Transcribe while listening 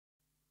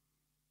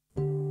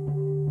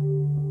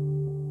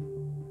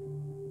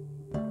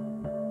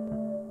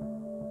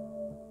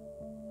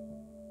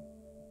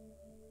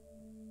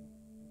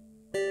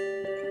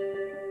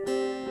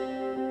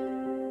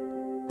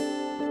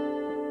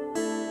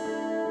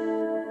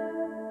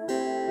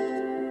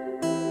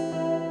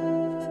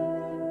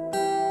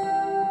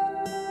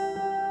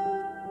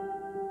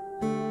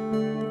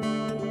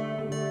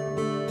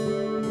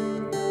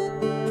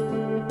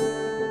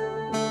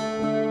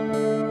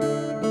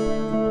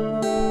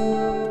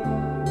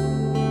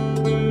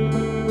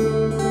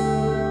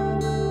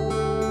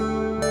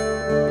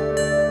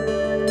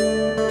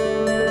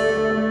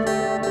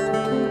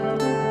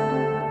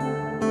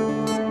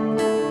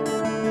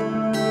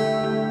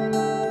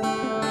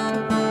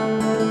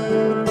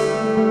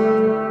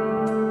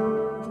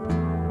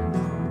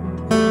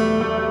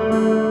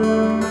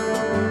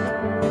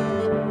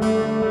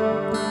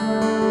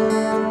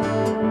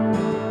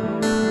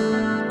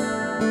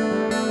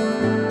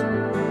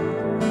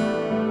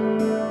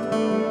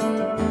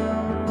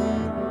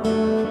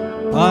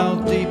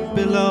piled deep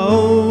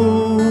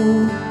below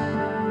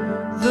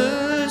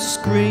the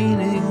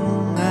screening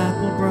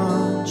apple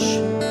branch.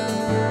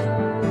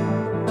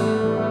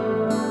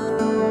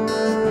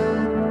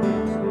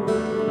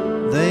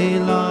 They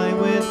lie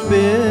with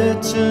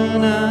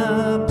bitten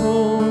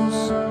apples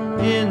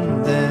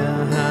in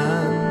their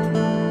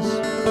hands,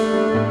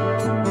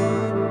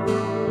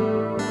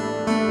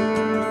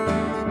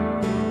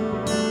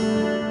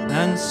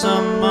 and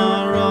some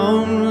are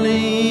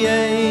only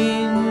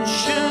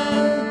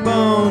ancient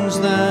bones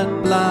that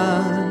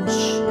blanch.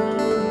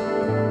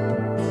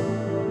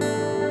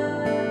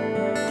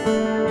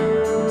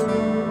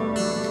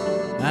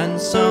 And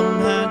some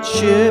had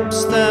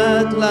ships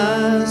that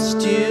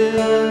last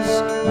year's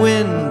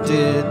wind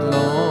did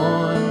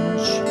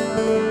launch.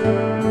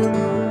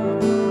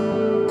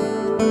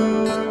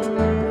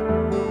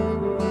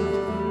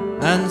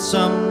 And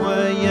some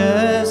were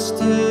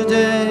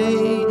yesterday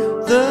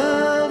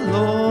the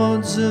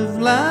lords of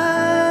lands.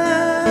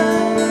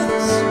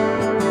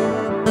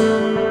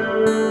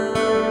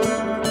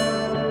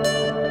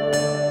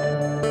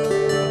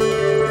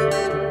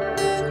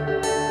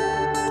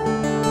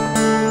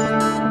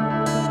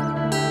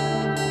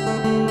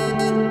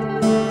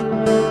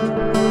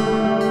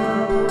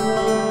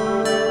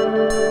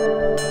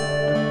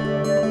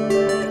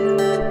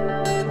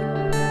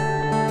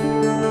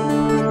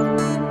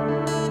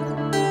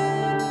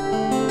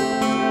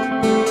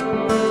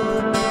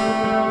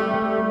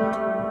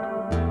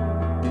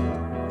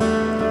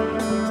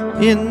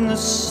 In the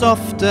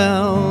soft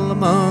elm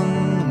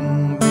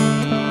among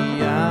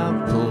the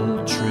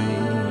apple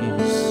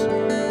trees,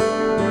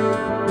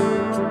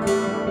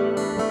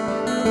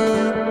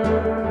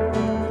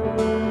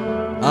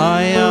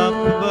 high up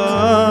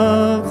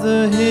above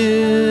the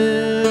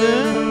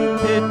hidden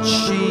pit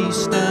she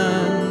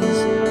stands,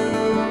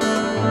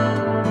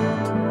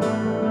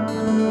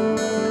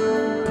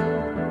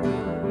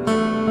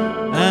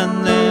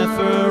 and there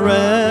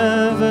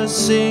forever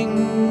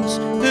sings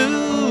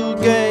who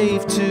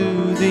gave to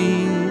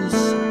these.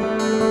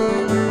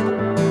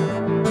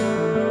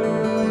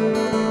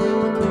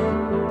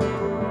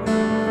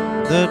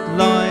 That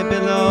lie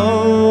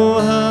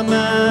below her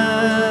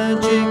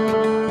magic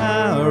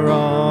hour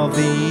of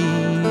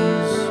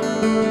ease.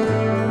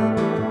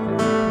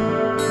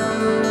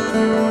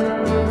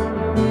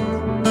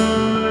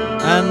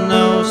 And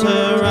those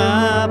her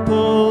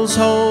apples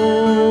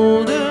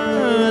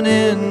holden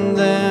in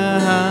their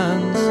hands.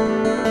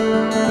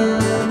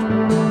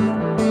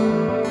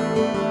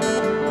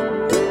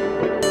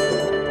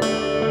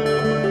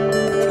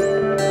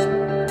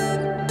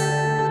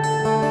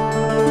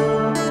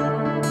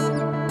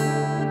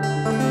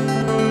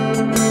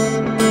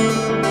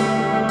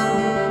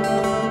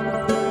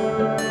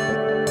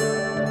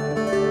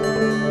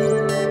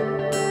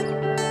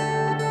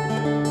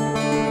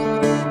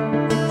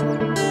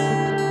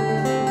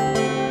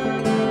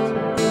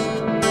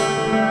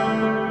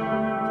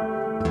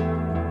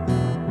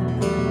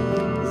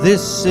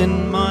 This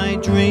in my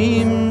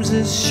dreams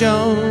is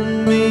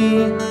shown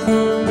me,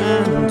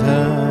 and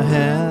her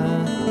hair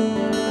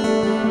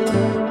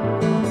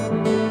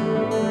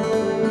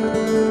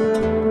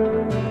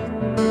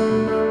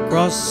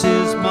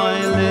crosses my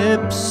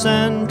lips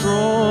and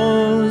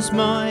draws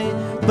my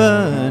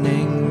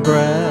burning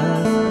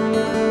breath.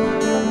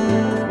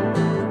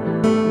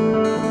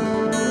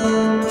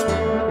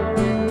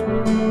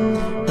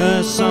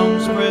 Her song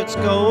spreads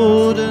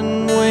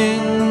golden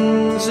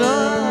wings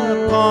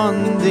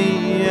upon the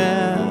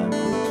air.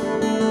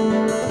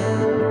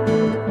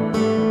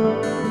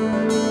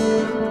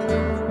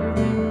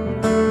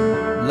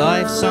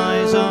 Life's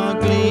eyes are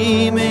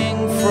gleaming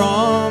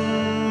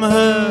from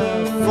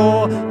her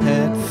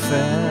forehead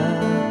fair.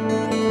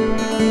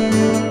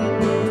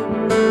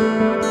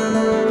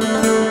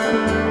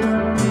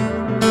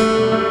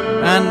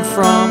 And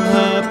from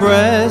her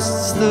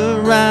breasts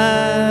the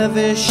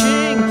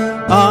ravishing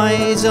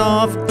eyes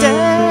of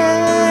death.